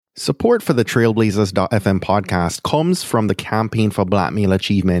Support for the Trailblazers.fm podcast comes from the Campaign for Black Male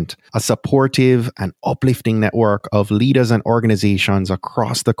Achievement, a supportive and uplifting network of leaders and organizations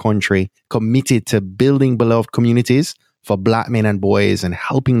across the country committed to building beloved communities for Black men and boys and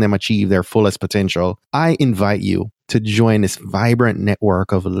helping them achieve their fullest potential. I invite you to join this vibrant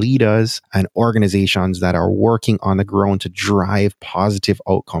network of leaders and organizations that are working on the ground to drive positive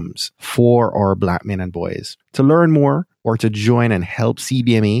outcomes for our Black men and boys. To learn more or to join and help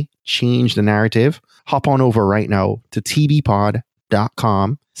CBMA change the narrative, hop on over right now to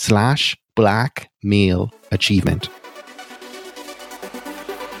tbpod.com/Black Male Achievement.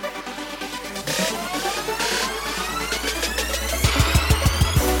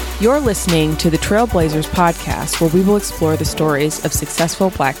 You're listening to the Trailblazers podcast, where we will explore the stories of successful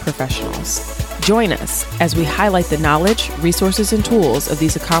Black professionals. Join us as we highlight the knowledge, resources, and tools of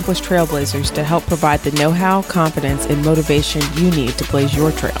these accomplished trailblazers to help provide the know-how, confidence, and motivation you need to blaze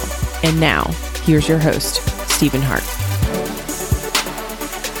your trail. And now, here's your host, Stephen Hart.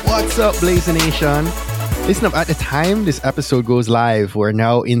 What's up, Blazer Nation? Listen up, at the time this episode goes live, we're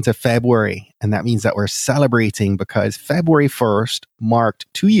now into February, and that means that we're celebrating because February 1st marked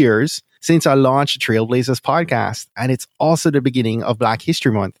 2 years since I launched the Trailblazers podcast, and it's also the beginning of Black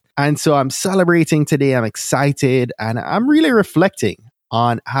History Month. And so I'm celebrating today, I'm excited, and I'm really reflecting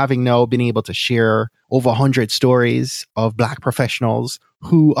on having now been able to share over 100 stories of Black professionals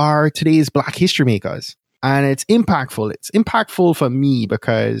who are today's Black history makers. And it's impactful. It's impactful for me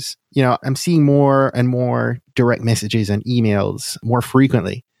because, I'm seeing more and more direct messages and emails more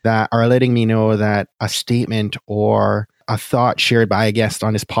frequently that are letting me know that a statement or a thought shared by a guest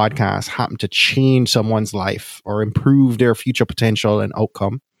on this podcast happened to change someone's life or improve their future potential and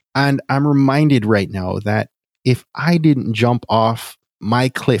outcome. And I'm reminded right now that if I didn't jump off my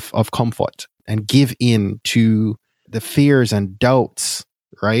cliff of comfort and give in to the fears and doubts,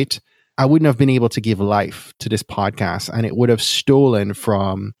 right, I wouldn't have been able to give life to this podcast, and it would have stolen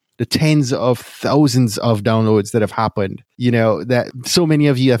from the tens of thousands of downloads that have happened, that so many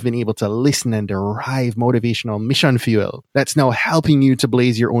of you have been able to listen and derive motivational mission fuel that's now helping you to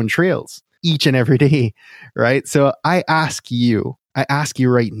blaze your own trails each and every day, right? So I ask you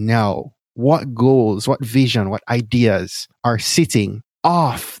right now, what goals, what vision, what ideas are sitting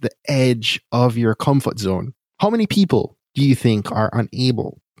off the edge of your comfort zone? How many people do you think are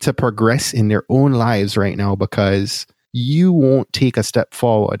unable to progress in their own lives right now because you won't take a step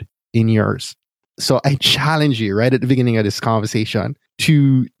forward in yours? So I challenge you right at the beginning of this conversation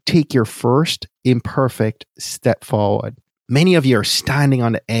to take your first imperfect step forward. Many of you are standing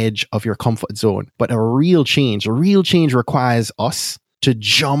on the edge of your comfort zone, but a real change requires us to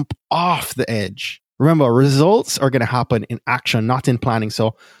jump off the edge. Remember, results are going to happen in action, not in planning.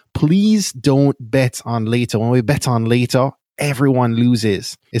 So please don't bet on later. When we bet on later, everyone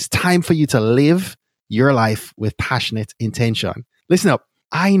loses. It's time for you to live your life with passionate intention. Listen up.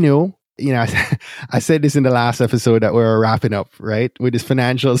 I know, I said this in the last episode that we're wrapping up, right, with this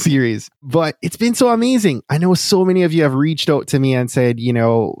financial series, but it's been so amazing. I know so many of you have reached out to me and said,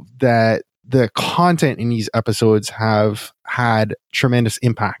 that the content in these episodes have had tremendous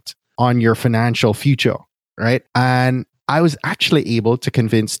impact on your financial future, right? And I was actually able to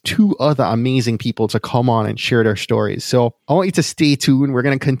convince 2 other amazing people to come on and share their stories. So I want you to stay tuned. We're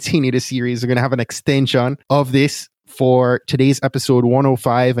going to continue the series. We're going to have an extension of this for today's episode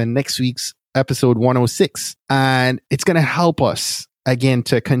 105 and next week's episode 106. And it's going to help us, again,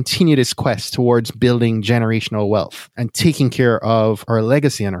 to continue this quest towards building generational wealth and taking care of our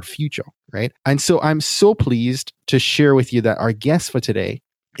legacy and our future, right? And so I'm so pleased to share with you that our guest for today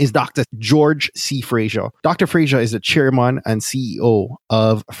is Dr. George C. Fraser. Dr. Fraser is the chairman and CEO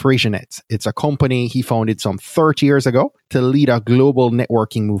of FraserNet. It's a company he founded some 30 years ago to lead a global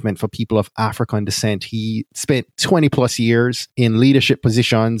networking movement for people of African descent. He spent 20 plus years in leadership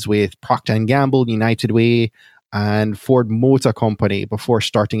positions with Procter & Gamble, United Way, and Ford Motor Company before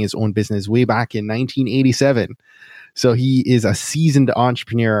starting his own business way back in 1987. So he is a seasoned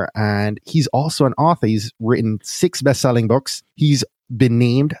entrepreneur, and he's also an author. He's written 6 best-selling books. He's been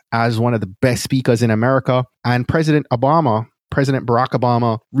named as one of the best speakers in America, and President Barack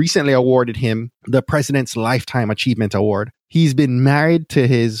Obama recently awarded him the President's Lifetime Achievement Award. He's been married to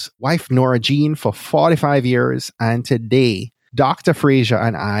his wife, Nora Jean, for 45 years, and today, Dr. Fraser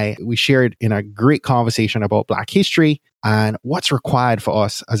and we shared in a great conversation about Black history and what's required for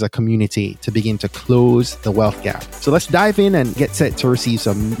us as a community to begin to close the wealth gap. So let's dive in and get set to receive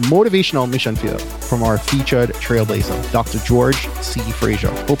some motivational mission fuel from our featured trailblazer, Dr. George C.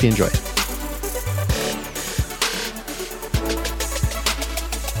 Fraser. Hope you enjoy.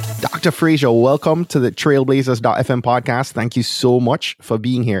 Dr. Frazier, welcome to the Trailblazers.fm podcast. Thank you so much for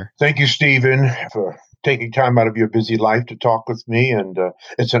being here. Thank you, Stephen, for taking time out of your busy life to talk with me. And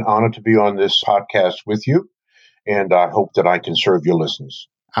it's an honor to be on this podcast with you. And I hope that I can serve your listeners.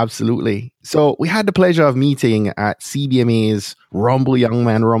 Absolutely. So we had the pleasure of meeting at CBMA's Rumble Young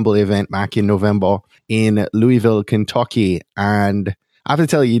Man Rumble event back in November in Louisville, Kentucky. And I have to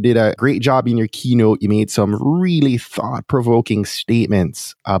tell you, you did a great job in your keynote. You made some really thought-provoking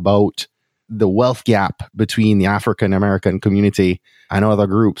statements about the wealth gap between the African American community and other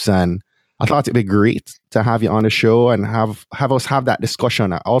groups. And I thought it'd be great to have you on the show and have us have that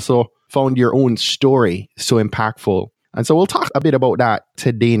discussion. I also found your own story so impactful. And so we'll talk a bit about that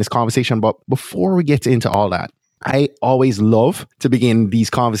today in this conversation. But before we get into all that, I always love to begin these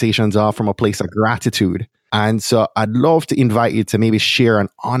conversations off from a place of gratitude. And so I'd love to invite you to maybe share an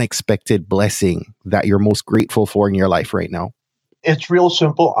unexpected blessing that you're most grateful for in your life right now. It's real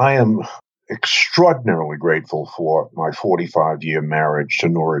simple. I am extraordinarily grateful for my 45-year marriage to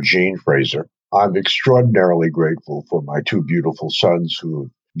Nora Jean Frazier. I'm extraordinarily grateful for my two beautiful sons who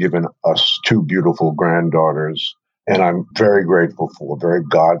have given us two beautiful granddaughters. And I'm very grateful for a very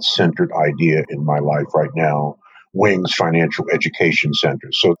God-centered idea in my life right now, Wings Financial Education Center.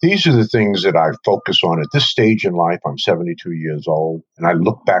 So these are the things that I focus on at this stage in life. I'm 72 years old, and I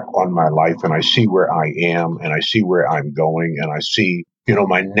look back on my life and I see where I am and I see where I'm going and I see,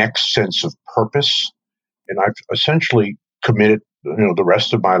 my next sense of purpose. And I've essentially committed, the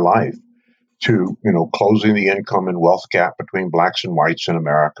rest of my life to, closing the income and wealth gap between blacks and whites in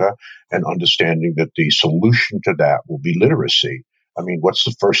America and understanding that the solution to that will be literacy. I mean, what's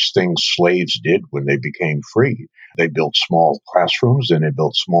the first thing slaves did when they became free? They built small classrooms, then they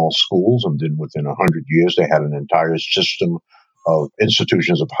built small schools, and then within 100 years, they had an entire system of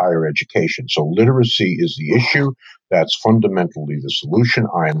institutions of higher education. So literacy is the issue. That's fundamentally the solution.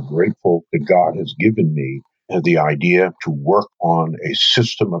 I am grateful that God has given me the idea to work on a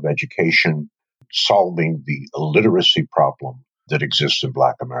system of education solving the illiteracy problem that exists in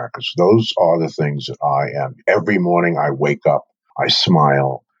Black America. So those are the things that I am. Every morning I wake up, I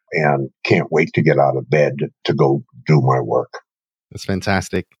smile, and can't wait to get out of bed to go do my work. That's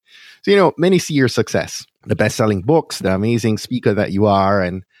fantastic. So, many see your success, the best-selling books, the amazing speaker that you are,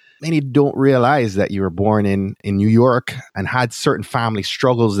 and many don't realize that you were born in New York and had certain family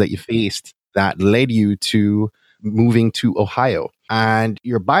struggles that you faced that led you to moving to Ohio. And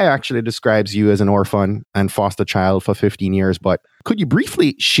your bio actually describes you as an orphan and foster child for 15 years. But could you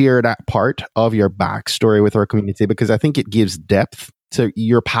briefly share that part of your backstory with our community? Because I think it gives depth to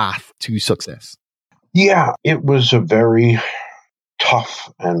your path to success. Yeah, it was a very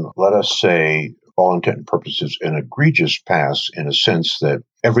tough and, let us say, for all intent and purposes, an egregious past in a sense that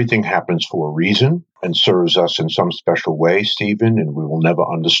everything happens for a reason and serves us in some special way, Stephen, and we will never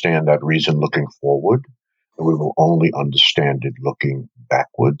understand that reason looking forward, and we will only understand it looking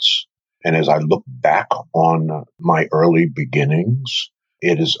backwards. And as I look back on my early beginnings,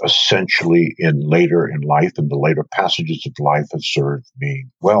 it is essentially later in life, and the later passages of life have served me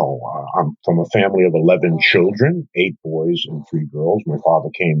well. I'm from a family of 11 children, 8 boys and 3 girls. My father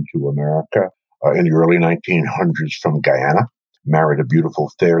came to America in the early 1900s from Guyana, married a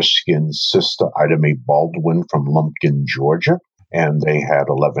beautiful fair-skinned sister, Ida Mae Baldwin, from Lumpkin, Georgia, and they had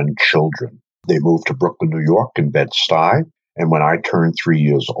 11 children. They moved to Brooklyn, New York, in Bed-Stuy, and when I turned 3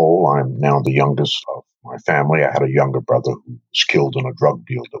 years old, I'm now the youngest of my family. I had a younger brother who was killed in a drug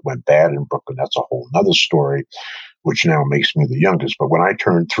deal that went bad in Brooklyn. That's a whole other story, which now makes me the youngest. But when I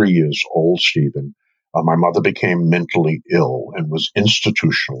turned 3 years old, Stephen, my mother became mentally ill and was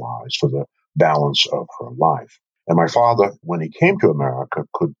institutionalized for the balance of her life. And my father, when he came to America,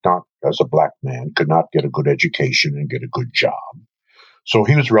 could not, as a black man, could not get a good education and get a good job. So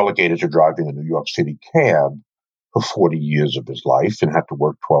he was relegated to driving a New York City cab for 40 years of his life and had to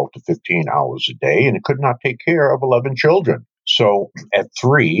work 12 to 15 hours a day, and he could not take care of 11 children. So at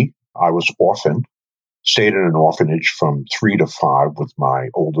 3, I was orphaned, stayed in an orphanage from 3 to 5 with my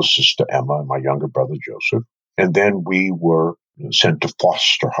older sister Emma and my younger brother Joseph. And then we were sent to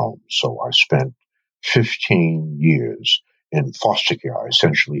foster homes. So I spent 15 years in foster care. I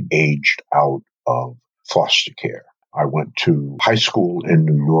essentially aged out of foster care. I went to high school in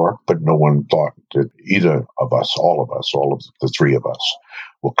New York, but no one thought that either of us, all of the 3 of us,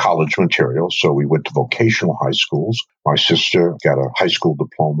 were college material. So we went to vocational high schools. My sister got a high school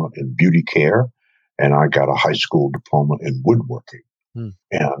diploma in beauty care, and I got a high school diploma in woodworking. And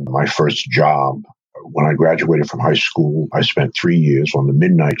my first job, when I graduated from high school, I spent 3 years on the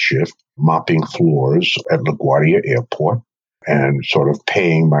midnight shift mopping floors at LaGuardia Airport and sort of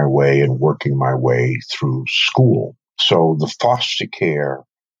paying my way and working my way through school. So the foster care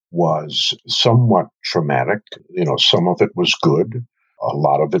was somewhat traumatic. Some of it was good. A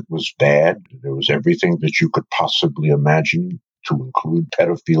lot of it was bad. There was everything that you could possibly imagine, to include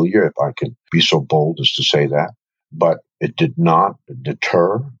pedophilia, if I can be so bold as to say that. But it did not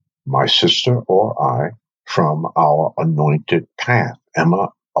deter my sister or I from our anointed path. Emma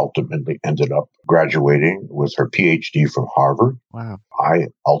ultimately ended up graduating with her PhD from Harvard. Wow. I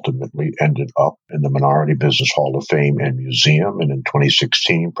ultimately ended up in the Minority Business Hall of Fame and Museum. And in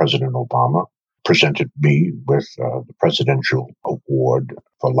 2016, President Obama presented me with the Presidential Award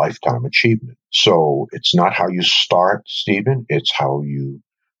for Lifetime Achievement. So it's not how you start, Stephen, it's how you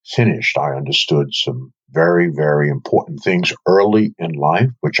finished. I understood some very, very important things early in life,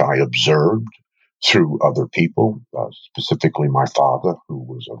 which I observed through other people, specifically my father, who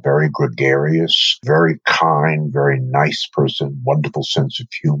was a very gregarious, very kind, very nice person, wonderful sense of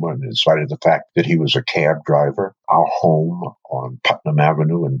humor. And in spite of the fact that he was a cab driver, our home on Putnam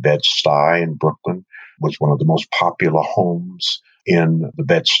Avenue in Bed-Stuy in Brooklyn was one of the most popular homes in the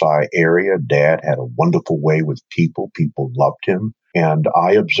Bed-Stuy area. Dad had a wonderful way with people. People loved him. And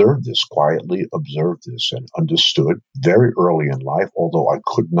I observed this, quietly observed this, and understood very early in life, although I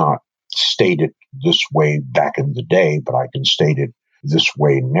could not state it this way back in the day, but I can state it this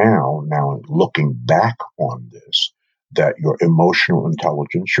way now. Now, looking back on this, that your emotional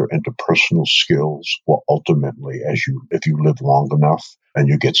intelligence, your interpersonal skills will ultimately, if you live long enough and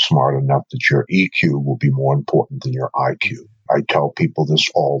you get smart enough, that your EQ will be more important than your IQ. I tell people this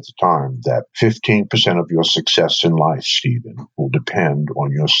all the time, that 15% of your success in life, Stephen, will depend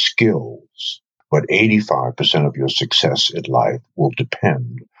on your skills, but 85% of your success in life will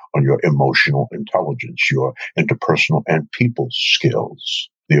depend on your emotional intelligence, your interpersonal and people skills,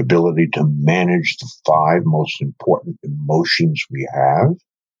 the ability to manage the 5 most important emotions we have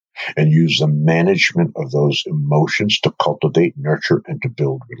and use the management of those emotions to cultivate, nurture, and to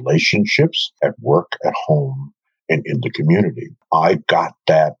build relationships at work, at home, and in the community. I got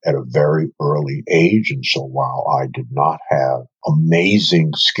that at a very early age. And so while I did not have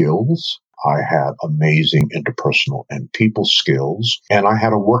amazing skills, I had amazing interpersonal and people skills, and I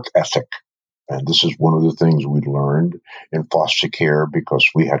had a work ethic. And this is one of the things we learned in foster care, because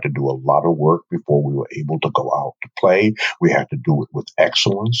we had to do a lot of work before we were able to go out to play. We had to do it with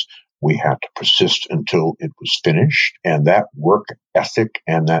excellence. We had to persist until it was finished. And that work ethic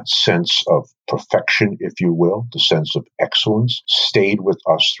and that sense of perfection, if you will, the sense of excellence, stayed with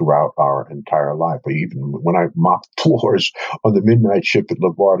us throughout our entire life. Even when I mopped floors on the midnight shift at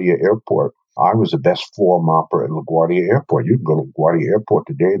LaGuardia Airport, I was the best floor mopper at LaGuardia Airport. You can go to LaGuardia Airport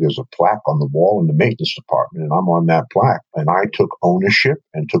today. There's a plaque on the wall in the maintenance department, and I'm on that plaque. And I took ownership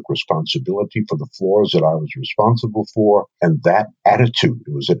and took responsibility for the floors that I was responsible for. And that attitude,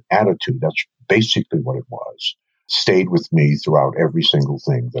 it was an attitude, that's basically what it was, stayed with me throughout every single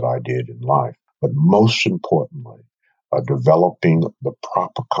thing that I did in life. But most importantly, developing the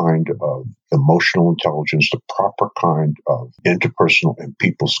proper kind of emotional intelligence, the proper kind of interpersonal and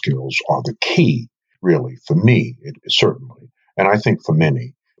people skills are the key, really, for me, certainly, and I think for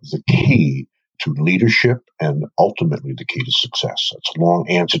many, the key to leadership and ultimately the key to success. That's a long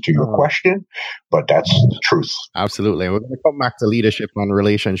answer to your question, but that's the truth. Absolutely. We're going to come back to leadership and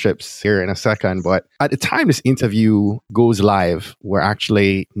relationships here in a second. But at the time this interview goes live, we're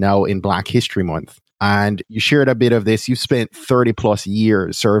actually now in Black History Month. And you shared a bit of this. You spent 30 plus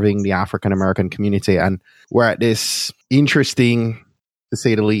years serving the African American community. And we're at this interesting, to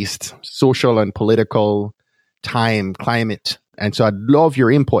say the least, social and political climate. And so I'd love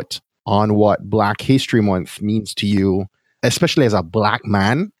your input on what Black History Month means to you, especially as a Black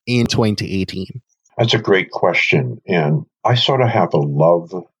man in 2018. That's a great question. And I sort of have a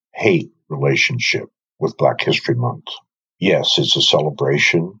love-hate relationship with Black History Month. Yes, it's a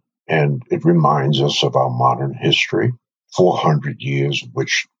celebration. And it reminds us of our modern history, 400 years,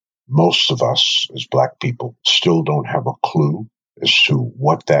 which most of us as Black people still don't have a clue as to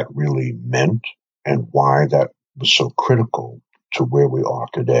what that really meant and why that was so critical to where we are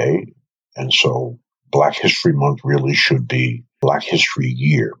today. And so Black History Month really should be Black History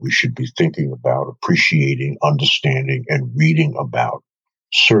Year. We should be thinking about, appreciating, understanding, and reading about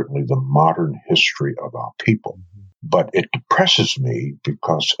certainly the modern history of our people. But it depresses me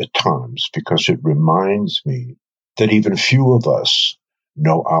because it reminds me that even few of us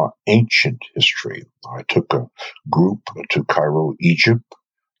know our ancient history. I took a group to Cairo, Egypt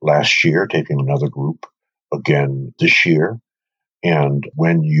last year, taking another group again this year. And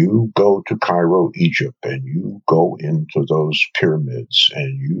when you go to Cairo, Egypt, and you go into those pyramids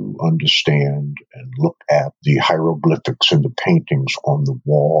and you understand and look at the hieroglyphics and the paintings on the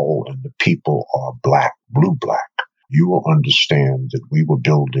wall, and the people are black, blue-black, you will understand that we were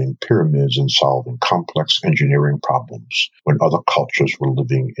building pyramids and solving complex engineering problems when other cultures were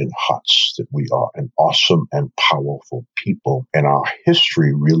living in huts, that we are an awesome and powerful people. And our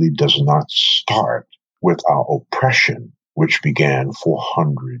history really does not start with our oppression, which began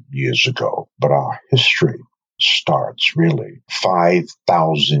 400 years ago, but our history starts really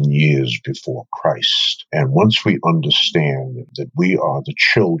 5,000 years before Christ. And once we understand that we are the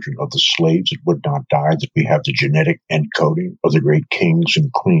children of the slaves that would not die, that we have the genetic encoding of the great kings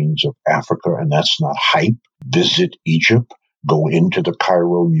and queens of Africa, and that's not hype, visit Egypt, go into the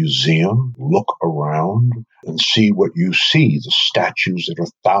Cairo Museum, look around and see what you see. The statues that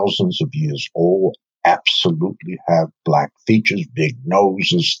are thousands of years old absolutely have black features, big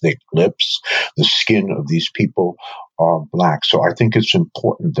noses, thick lips. The skin of these people are black. So I think it's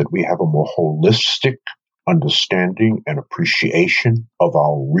important that we have a more holistic understanding and appreciation of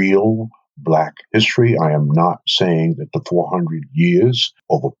our real black history. I am not saying that the 400 years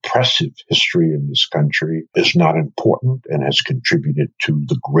of oppressive history in this country is not important and has contributed to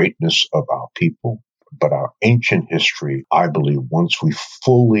the greatness of our people. But our ancient history, I believe, once we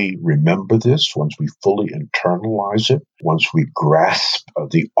fully remember this, once we fully internalize it, once we grasp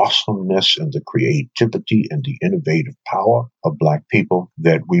the awesomeness and the creativity and the innovative power of black people,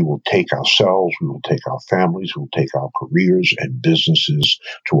 that we will take ourselves, we will take our families, we will take our careers and businesses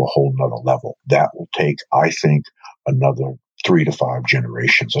to a whole nother level. That will take, I think, another 3 to 5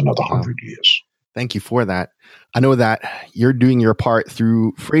 generations, another 100 years. Thank you for that. I know that you're doing your part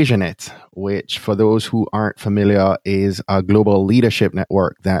through FraserNet, which, for those who aren't familiar, is a global leadership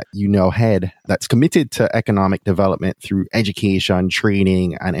network that you now head that's committed to economic development through education,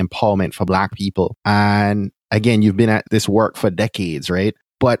 training, and empowerment for Black people. And again, you've been at this work for decades, right?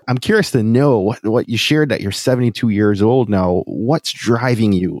 But I'm curious to know what you shared, that you're 72 years old now. What's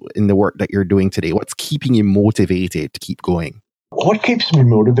driving you in the work that you're doing today? What's keeping you motivated to keep going? What keeps me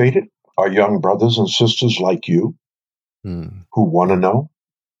motivated are young brothers and sisters like you who want to know,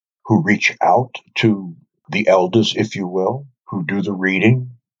 who reach out to the elders, if you will, who do the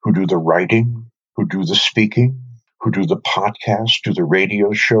reading, who do the writing, who do the speaking, who do the podcasts, do the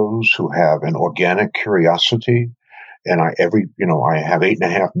radio shows, who have an organic curiosity. And I have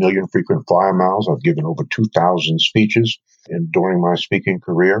 8.5 million frequent flyer miles. I've given over 2,000 speeches during my speaking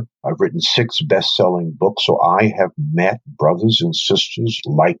career. I've written 6 best-selling books. So I have met brothers and sisters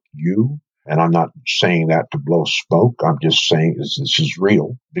like you. And I'm not saying that to blow smoke. I'm just saying this is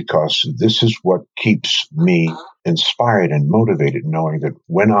real, because this is what keeps me inspired and motivated, knowing that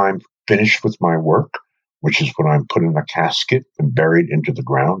when I'm finished with my work, which is when I'm put in a casket and buried into the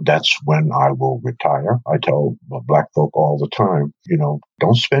ground, that's when I will retire. I tell Black folk all the time,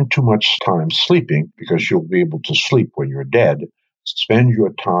 don't spend too much time sleeping, because you'll be able to sleep when you're dead. Spend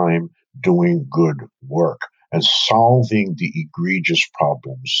your time doing good work and solving the egregious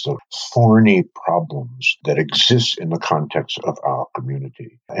problems, the thorny problems that exist in the context of our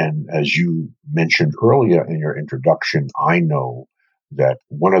community. And as you mentioned earlier in your introduction, I know that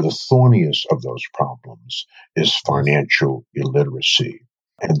one of the thorniest of those problems is financial illiteracy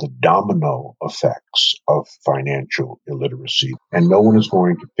and the domino effects of financial illiteracy. And no one is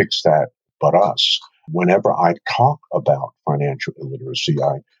going to fix that but us. Whenever I talk about financial illiteracy,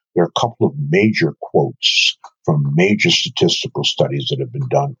 there are a couple of major quotes from major statistical studies that have been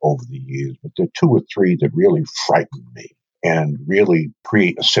done over the years, but there are 2 or 3 that really frighten me and really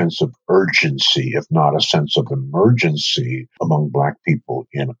create a sense of urgency, if not a sense of emergency, among Black people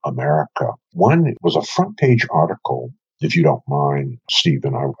in America. One was a front page article. If you don't mind,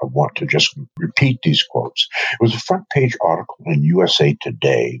 Stephen, I want to just repeat these quotes. It was a front page article in USA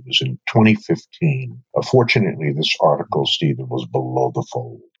Today. It was in 2015. Fortunately, this article, Stephen, was below the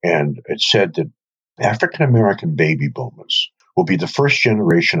fold. And it said that African American baby boomers will be the first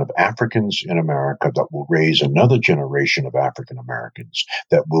generation of Africans in America that will raise another generation of African Americans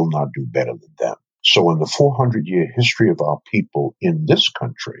that will not do better than them. So in the 400-year history of our people in this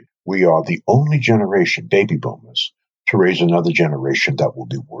country, we are the only generation, baby boomers, to raise another generation that will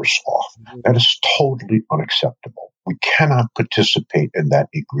be worse off. That is totally unacceptable. We cannot participate in that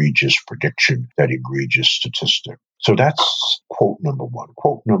egregious prediction, that egregious statistic. So that's quote number 1.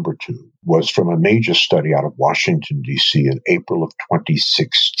 Quote number 2 was from a major study out of Washington, D.C. in April of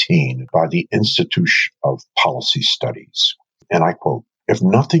 2016 by the Institute of Policy Studies. And I quote, "If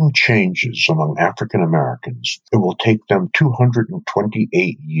nothing changes among African Americans, it will take them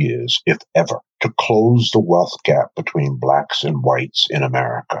 228 years, if ever, to close the wealth gap between Blacks and whites in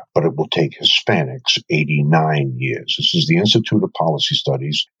America. But it will take Hispanics 89 years. This is the Institute of Policy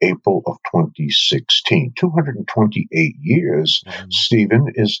Studies, April of 2016. 228 years,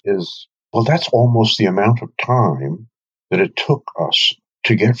 Stephen, is Well, that's almost the amount of time that it took us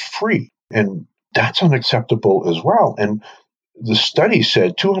to get free. And that's unacceptable as well. And the study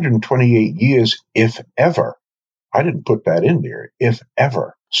said 228 years, if ever. I didn't put that in there, if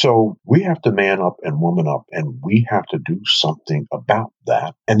ever. So we have to man up and woman up, and we have to do something about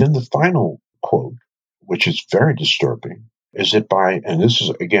that. And then the final quote, which is very disturbing, is it by, and this is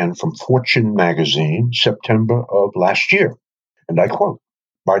again from Fortune magazine, September of last year. And I quote,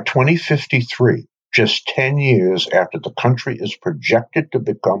 by 2053, just 10 years after the country is projected to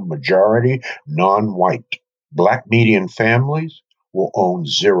become majority non-white, Black median families will own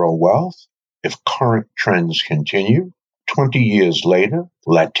zero wealth if current trends continue. 20 years later,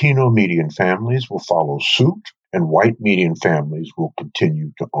 Latino median families will follow suit, and white median families will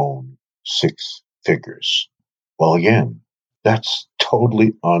continue to own six figures. Well, again, that's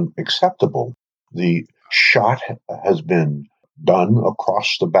totally unacceptable. The shot has been done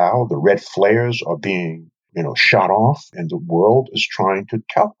across the bow. The red flares are being shot off, and the world is trying to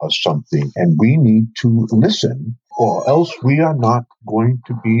tell us something, and we need to listen, or else we are not going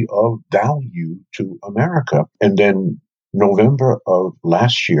to be of value to America. And then November of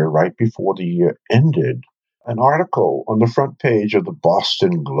last year, right before the year ended, an article on the front page of the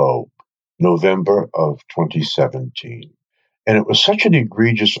Boston Globe, November of 2017. And it was such an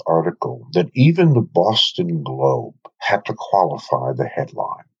egregious article that even the Boston Globe had to qualify the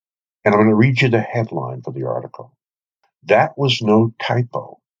headline. And I'm going to read you the headline for the article. That was no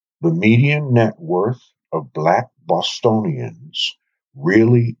typo. The median net worth of Black Bostonians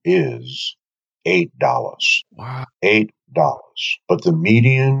really is $8. Wow. $8. But the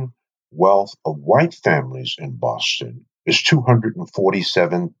median wealth of white families in Boston is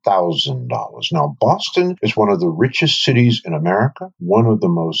 $247,000. Now, Boston is one of the richest cities in America, one of the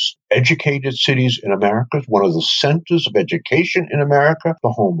most educated cities in America, one of the centers of education in America,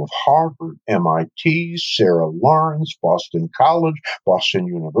 the home of Harvard, MIT, Sarah Lawrence, Boston College, Boston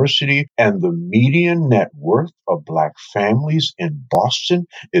University, and the median net worth of Black families in Boston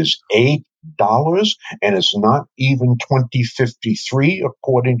is $8. And it's not even 2053,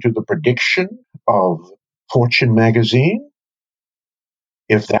 according to the prediction of Fortune magazine.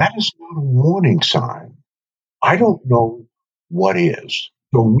 If that is not a warning sign, I don't know what is.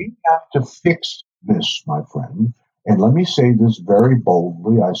 So we have to fix this, my friend. And let me say this very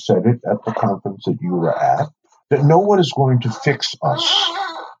boldly. I said it at the conference that you were at, that no one is going to fix us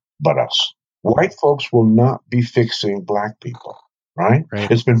but us. White folks will not be fixing Black people, right?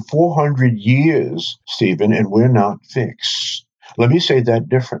 It's been 400 years, Stephen, and we're not fixed. Let me say that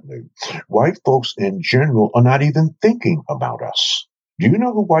differently. White folks in general are not even thinking about us. Do you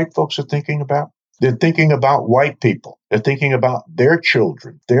know who white folks are thinking about? They're thinking about white people. They're thinking about their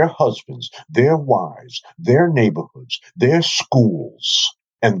children, their husbands, their wives, their neighborhoods, their schools,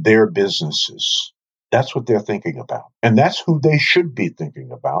 and their businesses. That's what they're thinking about. And that's who they should be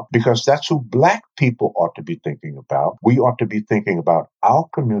thinking about, because that's who Black people ought to be thinking about. We ought to be thinking about our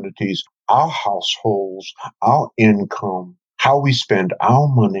communities, our households, our income, how we spend our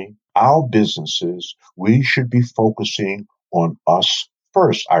money, our businesses. We should be focusing on us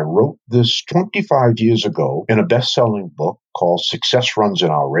first. I wrote this 25 years ago in a best-selling book called Success Runs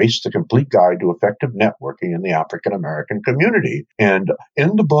in Our Race, The Complete Guide to Effective Networking in the African American Community. And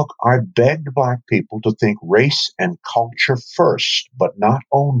in the book, I begged Black people to think race and culture first, but not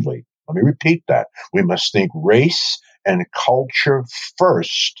only. Let me repeat that. We must think race and culture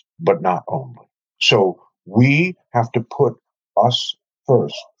first, but not only. So we have to put us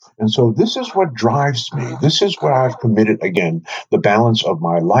first. And so this is what drives me. This is what I've committed, again, the balance of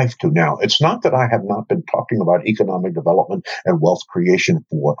my life to now. It's not that I have not been talking about economic development and wealth creation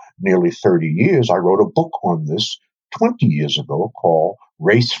for nearly 30 years. I wrote a book on this 20 years ago called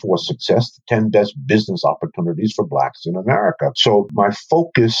Race for Success, the 10 Best Business Opportunities for Blacks in America. So my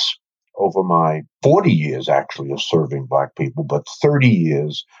focus over my 40 years actually of serving Black people, but 30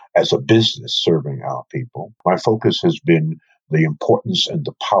 years as a business serving our people, my focus has been the importance and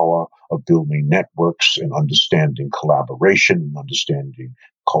the power of building networks and understanding collaboration and understanding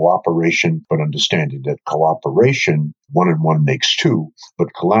cooperation, but understanding that cooperation, 1 and 1 makes 2,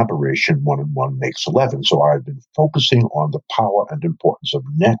 but collaboration, 1 and 1 makes 11. So I've been focusing on the power and importance of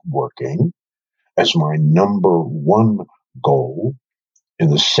networking as my number one goal in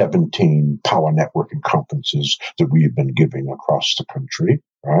the 17 power networking conferences that we have been giving across the country,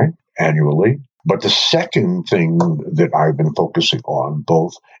 right, annually. But the second thing that I've been focusing on,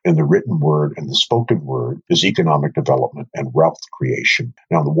 both in the written word and the spoken word, is economic development and wealth creation.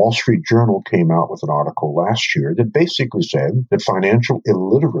 Now, the Wall Street Journal came out with an article last year that basically said that financial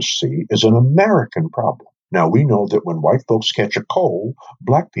illiteracy is an American problem. Now, we know that when white folks catch a cold,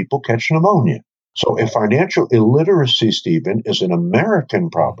 black people catch pneumonia. So if financial illiteracy, Stephen, is an American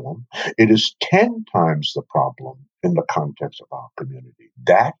problem, it is 10 times the problem in the context of our community.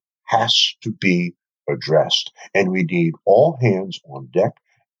 That has to be addressed. And we need all hands on deck,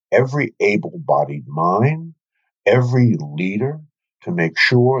 every able-bodied mind, every leader, to make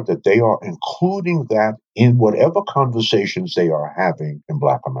sure that they are including that in whatever conversations they are having in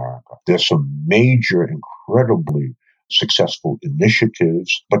Black America. There's some major, incredibly successful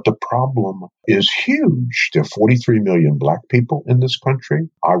initiatives, but the problem is huge. There are 43 million Black people in this country.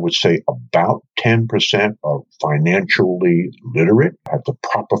 I would say about 10% are financially literate, have the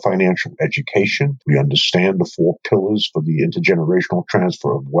proper financial education. We understand the 4 pillars for the intergenerational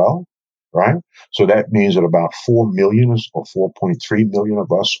transfer of wealth, right? So that means that about 4 million or 4.3 million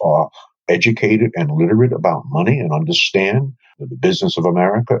of us are educated and literate about money and understand that the business of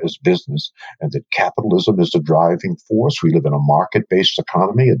America is business and that capitalism is the driving force. We live in a market-based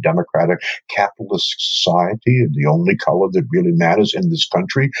economy, a democratic capitalist society, and the only color that really matters in this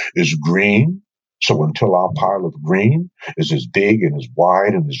country is green. So until our pile of green is as big and as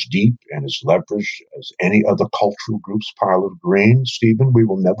wide and as deep and as leveraged as any other cultural group's pile of green, Stephen, we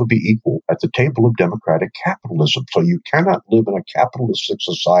will never be equal at the table of democratic capitalism. So you cannot live in a capitalistic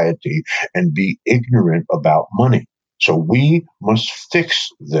society and be ignorant about money. So we must fix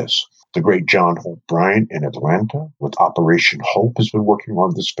this. The great John Hope Bryant in Atlanta with Operation Hope has been working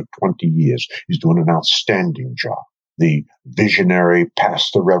on this for 20 years. He's doing an outstanding job. The visionary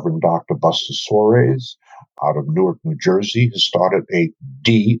Pastor Reverend Dr. Buster Soares out of Newark, New Jersey, has started a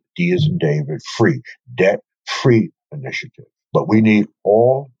D as in David, free, debt-free initiative. But we need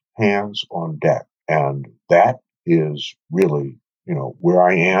all hands on deck. And that is really, where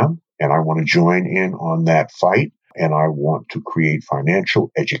I am. And I want to join in on that fight. And I want to create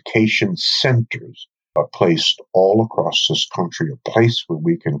financial education centers placed all across this country, a place where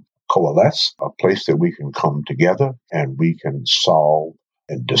we can coalesce, a place that we can come together and we can solve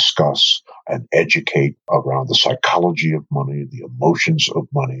and discuss and educate around the psychology of money, the emotions of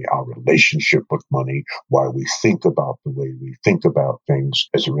money, our relationship with money, why we think about the way we think about things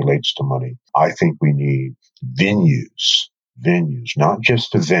as it relates to money. I think we need venues, not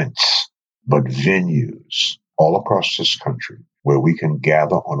just events, but venues all across this country where we can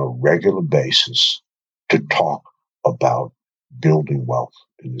gather on a regular basis to talk about building wealth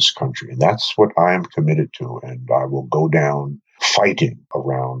in this country. And that's what I am committed to. And I will go down fighting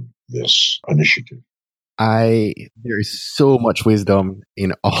around this initiative. There is so much wisdom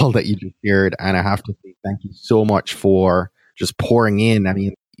in all that you just shared. And I have to say thank you so much for just pouring in. I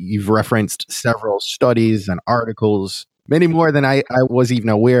mean, you've referenced several studies and articles, many more than I was even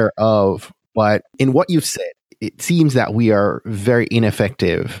aware of. But in what you've said, it seems that we are very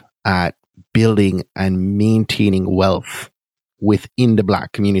ineffective at building and maintaining wealth within the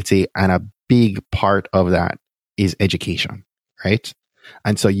Black community. And a big part of that is education, right?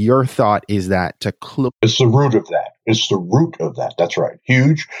 And so your thought is that it's the root of that. It's the root of that. That's right.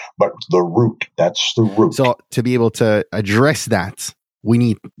 Huge, but the root. That's the root. So to be able to address that, we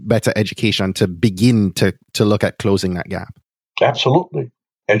need better education to begin to look at closing that gap. Absolutely.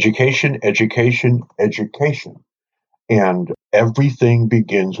 Education. And everything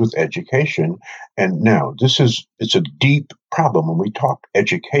begins with education. And now it's a deep problem. When we talk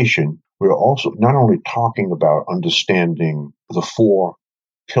education, we're also not only talking about understanding the 4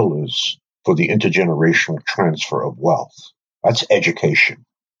 pillars for the intergenerational transfer of wealth. That's education.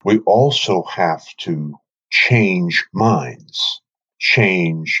 We also have to change minds,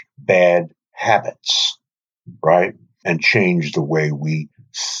 change bad habits, right? And change the way we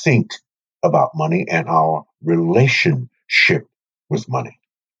think about money and our relationship with money,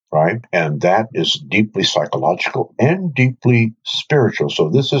 right? And that is deeply psychological and deeply spiritual. So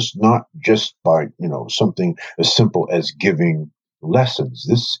this is not just by, something as simple as giving lessons.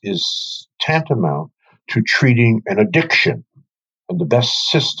 This is tantamount to treating an addiction. And the best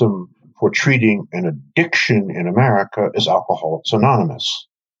system for treating an addiction in America is Alcoholics Anonymous,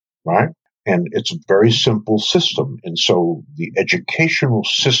 right? And it's a very simple system. And so the educational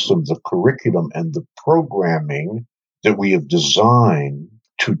system, the curriculum, and the programming that we have designed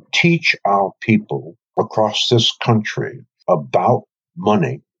to teach our people across this country about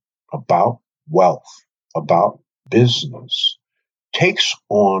money, about wealth, about business, takes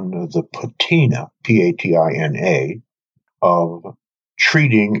on the patina, Patina, of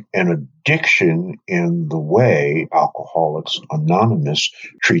treating an addiction in the way Alcoholics Anonymous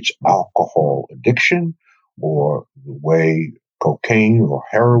treats alcohol addiction, or the way cocaine or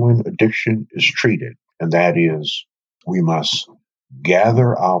heroin addiction is treated. And that is, we must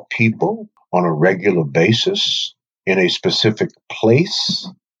gather our people on a regular basis in a specific place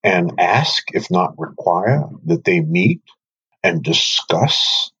and ask, if not require, that they meet and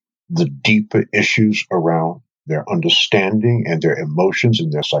discuss the deeper issues around their understanding and their emotions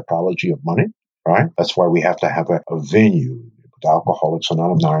and their psychology of money, right? That's why we have to have a venue with Alcoholics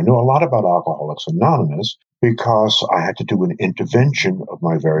Anonymous. Now, I know a lot about Alcoholics Anonymous because I had to do an intervention of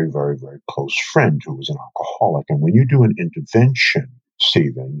my very, very, very close friend who was an alcoholic. And when you do an intervention,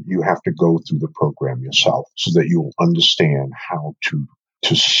 Stephen, you have to go through the program yourself so that you'll understand how to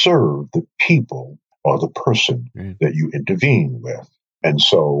serve the people or the person that you intervene with. And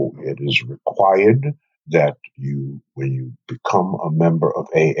so it is required that when you become a member of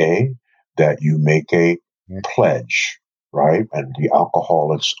AA, that you make a pledge, right? And the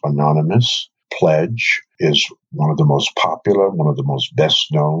Alcoholics Anonymous pledge is one of the most popular, one of the most best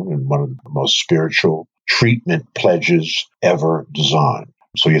known, and one of the most spiritual treatment pledges ever designed.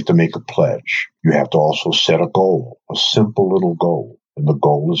 So you have to make a pledge. You have to also set a goal, a simple little goal. And the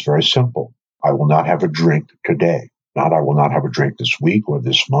goal is very simple. I will not have a drink today. Not I will not have a drink this week or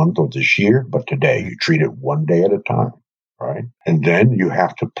this month or this year, but today. You treat it one day at a time, right? And then you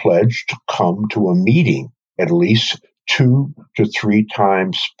have to pledge to come to a meeting at least 2 to 3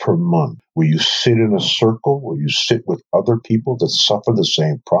 times per month, where you sit in a circle, where you sit with other people that suffer the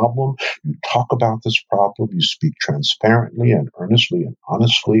same problem. You talk about this problem. You speak transparently and earnestly and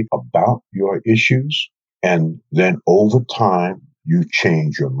honestly about your issues. And then over time, you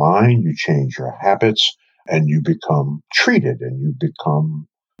change your mind, you change your habits, and you become treated and you become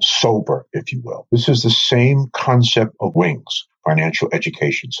sober, if you will. This is the same concept of WINGS, Financial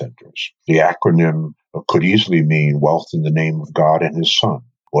Education Centers. The acronym could easily mean Wealth in the Name of God and His Son,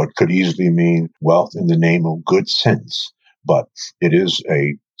 or it could easily mean Wealth in the Name of Good Sense. But it is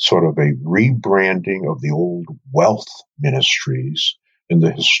a sort of a rebranding of the old wealth ministries in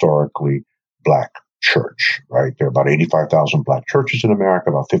the historically Black church, right? There are about 85,000 Black churches in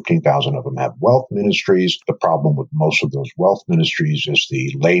America. About 15,000 of them have wealth ministries. The problem with most of those wealth ministries is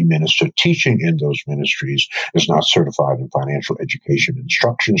the lay minister teaching in those ministries is not certified in financial education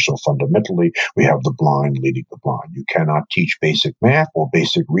instruction. So fundamentally, we have the blind leading the blind. You cannot teach basic math or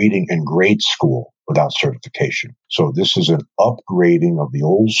basic reading in grade school without certification. So this is an upgrading of the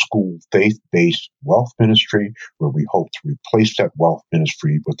old school faith-based wealth ministry, where we hope to replace that wealth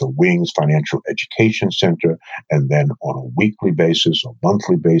ministry with the WINGS Financial Education Center, and then on a weekly basis or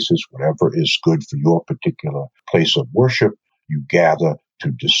monthly basis, whatever is good for your particular place of worship, you gather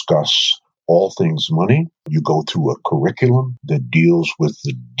to discuss all things money. You go through a curriculum that deals with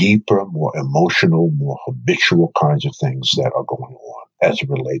the deeper, more emotional, more habitual kinds of things that are going on as it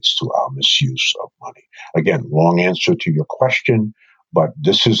relates to our misuse of money. Again, long answer to your question, but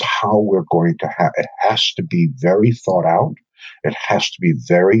this is how we're going to have it. Has to be very thought out. It has to be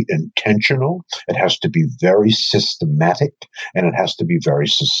very intentional. It has to be very systematic, and it has to be very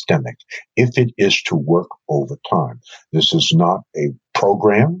systemic if it is to work over time. This is not a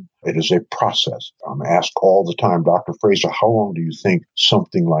program. It is a process. I'm asked all the time, Dr. Fraser, how long do you think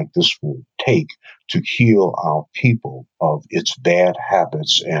something like this will take to heal our people of its bad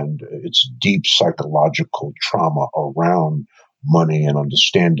habits and its deep psychological trauma around money and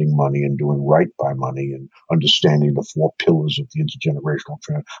understanding money and doing right by money and understanding the 4 pillars of the intergenerational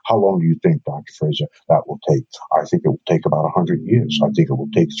trend? How long do you think, Dr. Fraser, that will take? I think it will take about 100 years. I think it will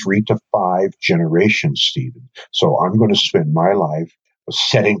take 3 to 5 generations, Stephen. So I'm going to spend my life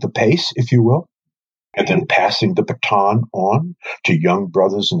setting the pace, if you will, and then passing the baton on to young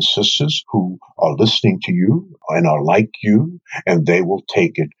brothers and sisters who are listening to you and are like you, and they will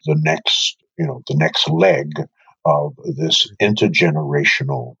take it the next leg of this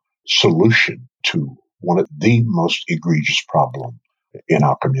intergenerational solution to one of the most egregious problems in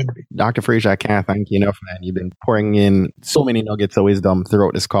our community. Dr. Fraser, I can't thank you enough, man. You've been pouring in so many nuggets of wisdom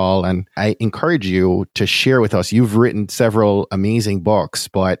throughout this call, and I encourage you to share with us. You've written several amazing books,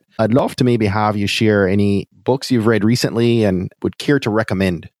 but I'd love to maybe have you share any books you've read recently and would care to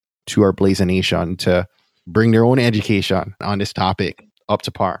recommend to our Blazer Nation to bring their own education on this topic up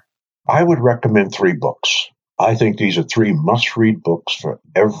to par. I would recommend 3 books. I think these are 3 must-read books for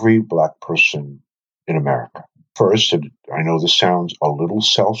every Black person in America. First, I know this sounds a little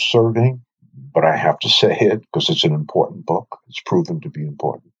self-serving, but I have to say it because it's an important book. It's proven to be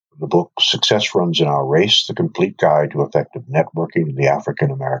important. The book, Success Runs in Our Race, The Complete Guide to Effective Networking in the African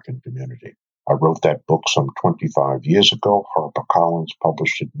American Community. I wrote that book some 25 years ago. HarperCollins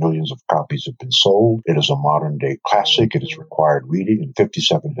published it. Millions of copies have been sold. It is a modern-day classic. It is required reading in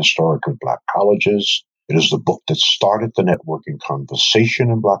 57 historically Black colleges. It is the book that started the networking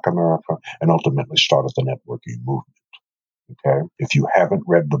conversation in Black America and ultimately started the networking movement. Okay? If you haven't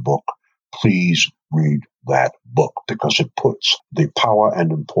read the book, Please read that book because it puts the power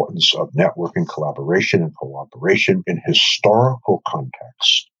and importance of networking, collaboration, and cooperation in historical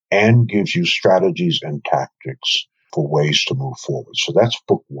context and gives you strategies and tactics for ways to move forward. So that's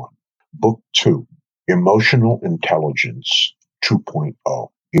book 1. Book 2, Emotional Intelligence 2.0.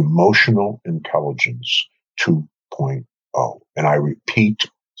 Emotional Intelligence 2.0. And I repeat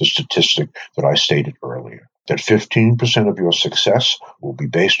the statistic that I stated earlier, that 15% of your success will be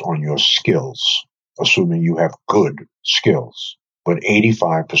based on your skills, assuming you have good skills. But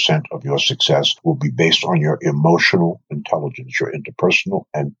 85% of your success will be based on your emotional intelligence, your interpersonal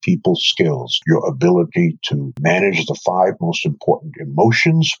and people skills, your ability to manage the 5 most important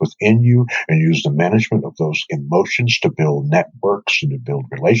emotions within you and use the management of those emotions to build networks and to build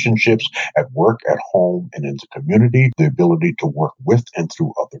relationships at work, at home, and in the community, the ability to work with and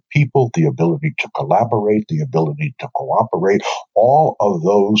through other people, the ability to collaborate, the ability to cooperate. All of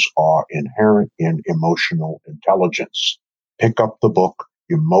those are inherent in emotional intelligence. Pick up the book,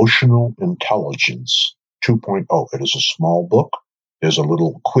 Emotional Intelligence 2.0. It is a small book. There's a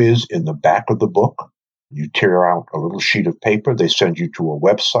little quiz in the back of the book. You tear out a little sheet of paper. They send you to a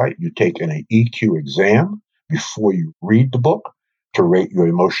website. You take an EQ exam before you read the book to rate your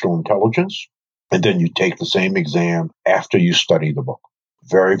emotional intelligence. And then you take the same exam after you study the book.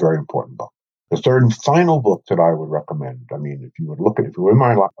 Very, very important book. The third and final book that I would recommend, if you were in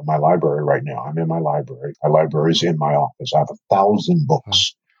my library right now, I'm in my library. My library is in my office. I have 1,000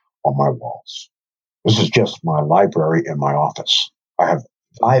 books on my walls. This is just my library in my office. I have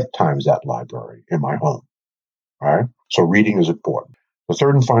 5 times that library in my home. All right? So reading is important. The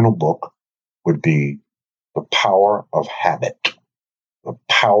third and final book would be The Power of Habit. The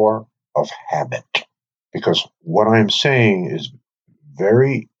Power of Habit. Because what I'm saying is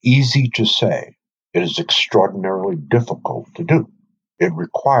very easy to say. It is extraordinarily difficult to do. It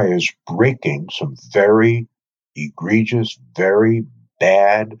requires breaking some very egregious, very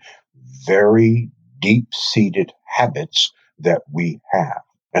bad, very deep-seated habits that we have.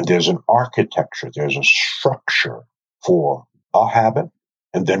 And there's an architecture, there's a structure for a habit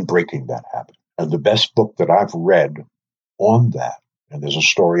and then breaking that habit. And the best book that I've read on that, and there's a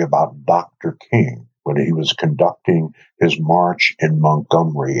story about Dr. King, when he was conducting his march in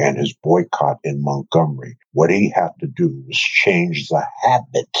Montgomery and his boycott in Montgomery, what he had to do was change the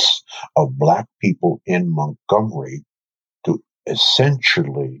habits of Black people in Montgomery to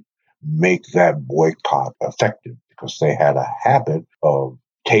essentially make that boycott effective, because they had a habit of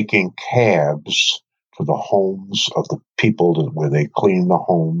taking cabs to the homes of the people where they cleaned the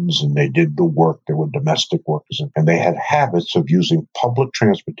homes and they did the work. They were domestic workers, and they had habits of using public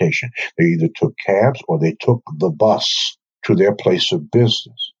transportation. They either took cabs or they took the bus to their place of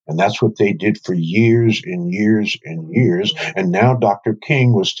business. And that's what they did for years and years and years. And now Dr.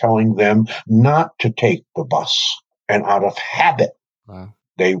 King was telling them not to take the bus. And out of habit,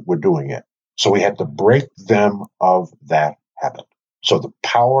 they were doing it. So we had to break them of that habit. So the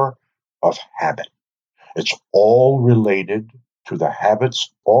power of habit. It's all related to the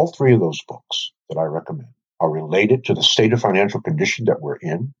habits. All 3 of those books that I recommend are related to the state of financial condition that we're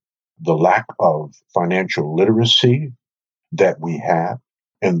in, the lack of financial literacy that we have,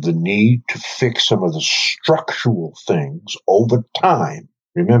 and the need to fix some of the structural things over time.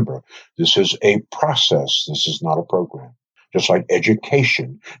 Remember, this is a process. This is not a program. Just like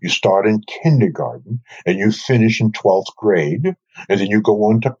education, you start in kindergarten and you finish in 12th grade, and then you go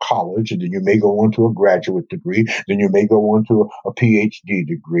on to college, and then you may go on to a graduate degree, then you may go on to a PhD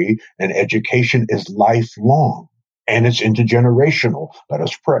degree, and education is lifelong and it's intergenerational. Let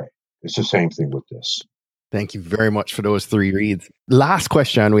us pray. It's the same thing with this. Thank you very much for those 3 reads. Last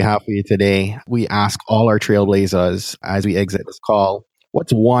question we have for you today. We ask all our trailblazers as we exit this call,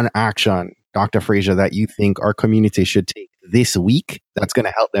 what's one action, Dr. Frazier, that you think our community should take this week that's going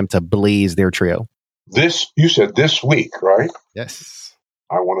to help them to blaze their trail? You said this week, right? Yes.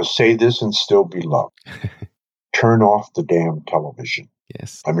 I want to say this and still be loved. Turn off the damn television.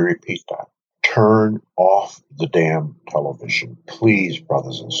 Yes. Let me repeat that. Turn off the damn television. Please,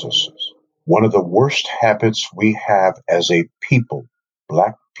 brothers and sisters. One of the worst habits we have as a people,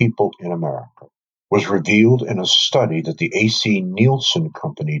 Black people in America, was revealed in a study that the A.C. Nielsen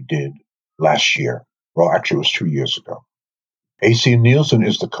Company did last year. Well, actually, it was 2 years ago. A.C. Nielsen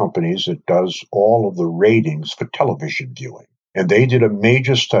is the company that does all of the ratings for television viewing. And they did a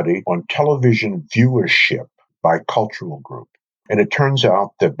major study on television viewership by cultural group. And it turns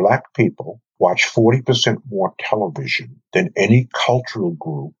out that Black people watch 40% more television than any cultural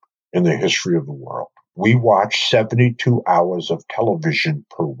group in the history of the world. We watch 72 hours of television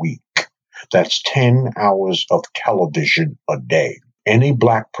per week. That's 10 hours of television a day. Any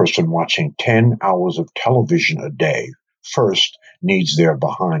Black person watching 10 hours of television a day, first, needs their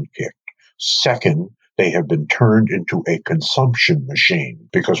behind kicked. Second, they have been turned into a consumption machine,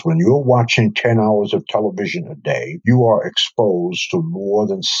 because when you're watching 10 hours of television a day, you are exposed to more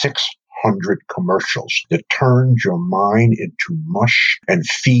than 600 commercials that turns your mind into mush and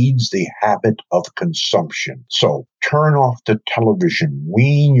feeds the habit of consumption. So turn off the television.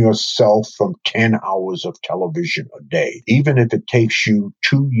 Wean yourself from 10 hours of television a day. Even if it takes you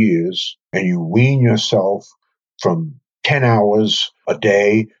 2 years and you wean yourself from 10 hours a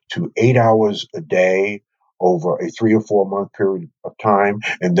day to 8 hours a day over a 3 or 4 month period of time,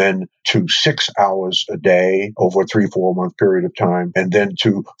 and then to 6 hours a day over a 3 or 4 month period of time, and then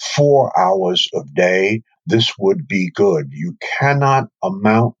to 4 hours a day, this would be good. You cannot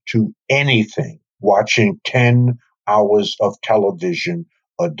amount to anything watching 10 hours of television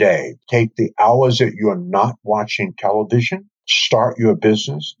a day. Take the hours that you're not watching television, start your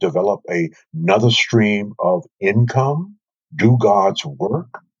business, develop another stream of income, do God's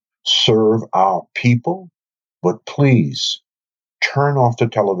work, serve our people, but please turn off the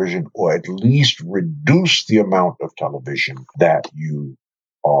television, or at least reduce the amount of television that you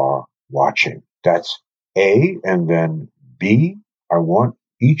are watching. That's A. And then B, I want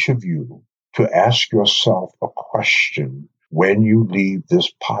each of you to ask yourself a question when you leave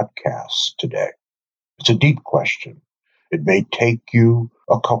this podcast today. It's a deep question. It may take you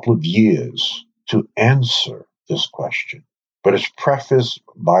a couple of years to answer this question, but it's prefaced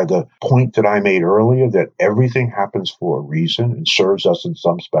by the point that I made earlier, that everything happens for a reason and serves us in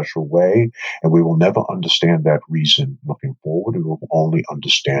some special way, and we will never understand that reason looking forward. We will only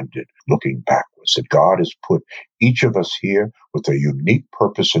understand it looking backwards. That God has put each of us here with a unique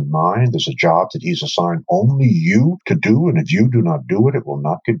purpose in mind. There's a job that He's assigned only you to do, and if you do not do it, it will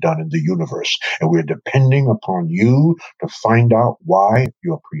not get done in the universe. And we're depending upon you to find out why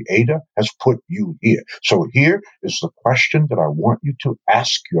your Creator has put you here. So here is the question that I want you to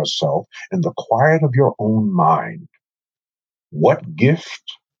ask yourself in the quiet of your own mind. What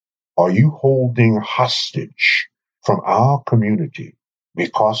gift are you holding hostage from our community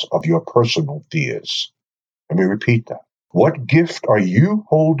because of your personal fears? Let me repeat that. What gift are you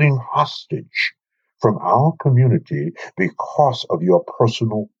holding hostage from our community because of your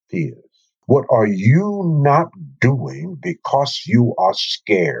personal fears? What are you not doing because you are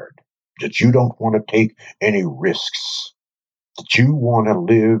scared, that you don't want to take any risks, that you want to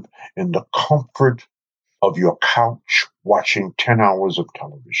live in the comfort of your couch watching 10 hours of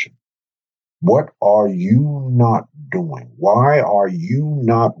television? What are you not doing? Why are you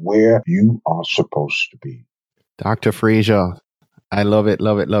not where you are supposed to be? Dr. Frazier, I love it,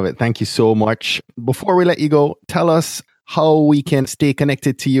 love it, love it. Thank you so much. Before we let you go, tell us how we can stay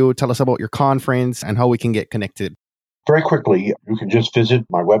connected to you. Tell us about your conference and how we can get connected. Very quickly, you can just visit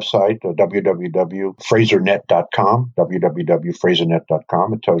my website, www.frasernet.com,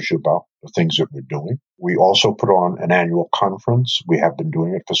 www.frasernet.com. It tells you about the things that we're doing. We also put on an annual conference. We have been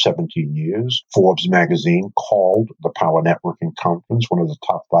doing it for 17 years. Forbes magazine called the Power Networking Conference one of the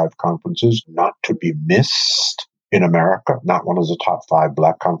top 5 conferences not to be missed in America. Not one of the top 5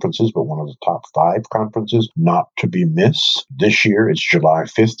 Black conferences, but one of the top 5 conferences not to be missed. This year, it's July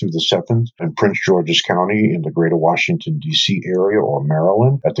 5th through the 7th in Prince George's County in the greater Washington, D.C. area, or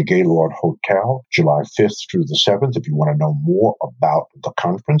Maryland, at the Gaylord Hotel, July 5th through the 7th. If you want to know more about the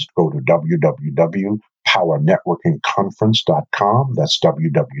conference, go to www.powernetworkingconference.com. That's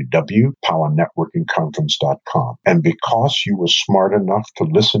www.powernetworkingconference.com. And because you were smart enough to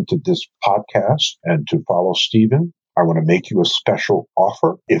listen to this podcast and to follow Stephen, I want to make you a special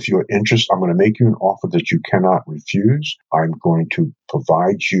offer. If you're interested, I'm going to make you an offer that you cannot refuse. I'm going to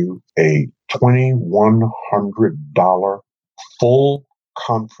provide you a $2,100 full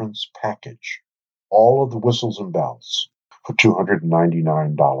conference package, all of the whistles and bells, for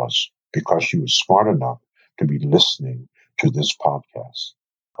 $299, because you were smart enough to be listening to this podcast.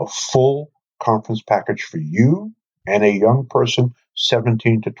 A full conference package for you and a young person,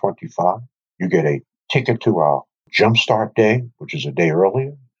 17 to 25. You get a ticket to our Jumpstart Day, which is a day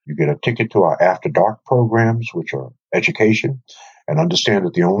earlier. You get a ticket to our After Dark programs, which are education. And understand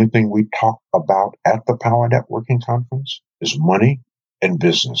that the only thing we talk about at the Power Networking Conference is money and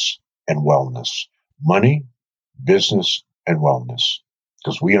business and wellness. Money, business, and wellness.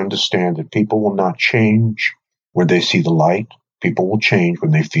 Because we understand that people will not change when they see the light. People will change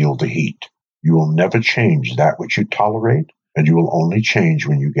when they feel the heat. You will never change that which you tolerate, and you will only change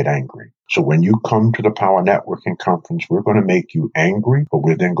when you get angry. So when you come to the Power Networking Conference, we're going to make you angry, but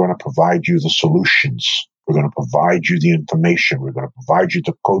we're then going to provide you the solutions. We're going to provide you the information. We're going to provide you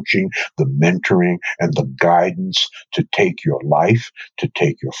the coaching, the mentoring, and the guidance to take your life, to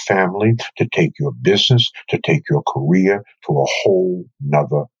take your family, to take your business, to take your career to a whole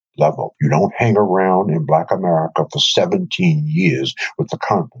nother level. You don't hang around in Black America for 17 years with the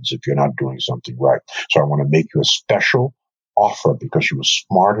conference if you're not doing something right. So I want to make you a special offer because you were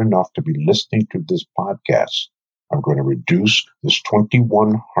smart enough to be listening to this podcast. I'm going to reduce this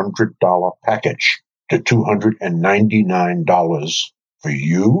 $2,100 package to $299 for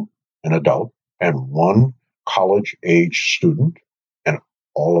you, an adult, and one college-age student, and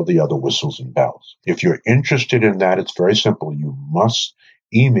all of the other whistles and bells. If you're interested in that, it's very simple. You must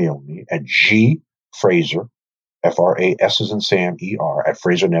email me at gfraser, F-R-A-S as in Sam, E-R, at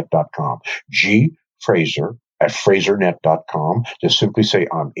frasernet.com. gfraser at frasernet.com. Just simply say,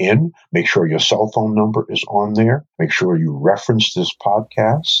 I'm in. Make sure your cell phone number is on there. Make sure you reference this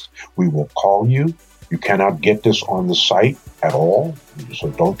podcast. We will call you. You cannot get this on the site at all. So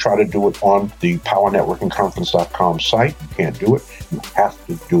don't try to do it on the powernetworkingconference.com site. You can't do it. You have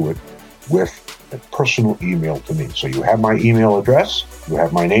to do it with a personal email to me. So you have my email address. You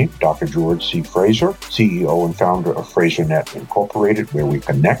have my name, Dr. George C. Fraser, CEO and founder of FraserNet Incorporated, where we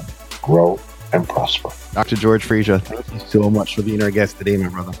connect, grow, and prosper. Dr. George Fraser, thank you so much for being our guest today, my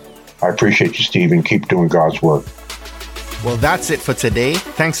brother. I appreciate you, Steve, and keep doing God's work. Well, that's it for today.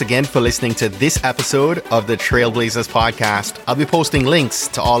 Thanks again for listening to this episode of the Trailblazers podcast. I'll be posting links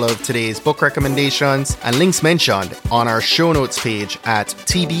to all of today's book recommendations and links mentioned on our show notes page at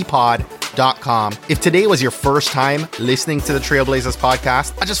tbpod.com. If today was your first time listening to the Trailblazers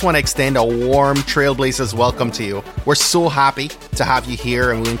podcast, I just want to extend a warm Trailblazers welcome to you. We're so happy to have you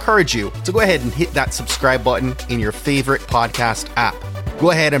here, and we encourage you to go ahead and hit that subscribe button in your favorite podcast app. Go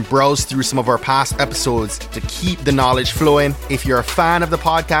ahead and browse through some of our past episodes to keep the knowledge flowing. If you're a fan of the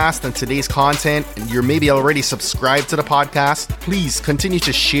podcast and today's content, and you're maybe already subscribed to the podcast, please continue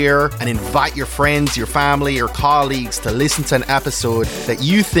to share and invite your friends, your family, or colleagues to listen to an episode that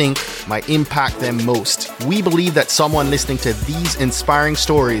you think might impact them most. We believe that someone listening to these inspiring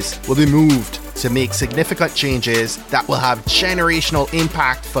stories will be moved to make significant changes that will have generational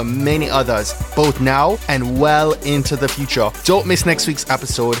impact for many others, both now and well into the future. Don't miss next week's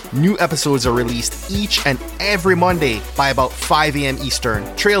episode. New episodes are released each and every Monday by about 5 a.m. Eastern.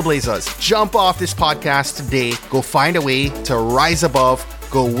 Trailblazers, jump off this podcast today. Go find a way to rise above,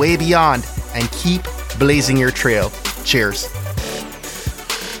 go way beyond, and keep blazing your trail. Cheers.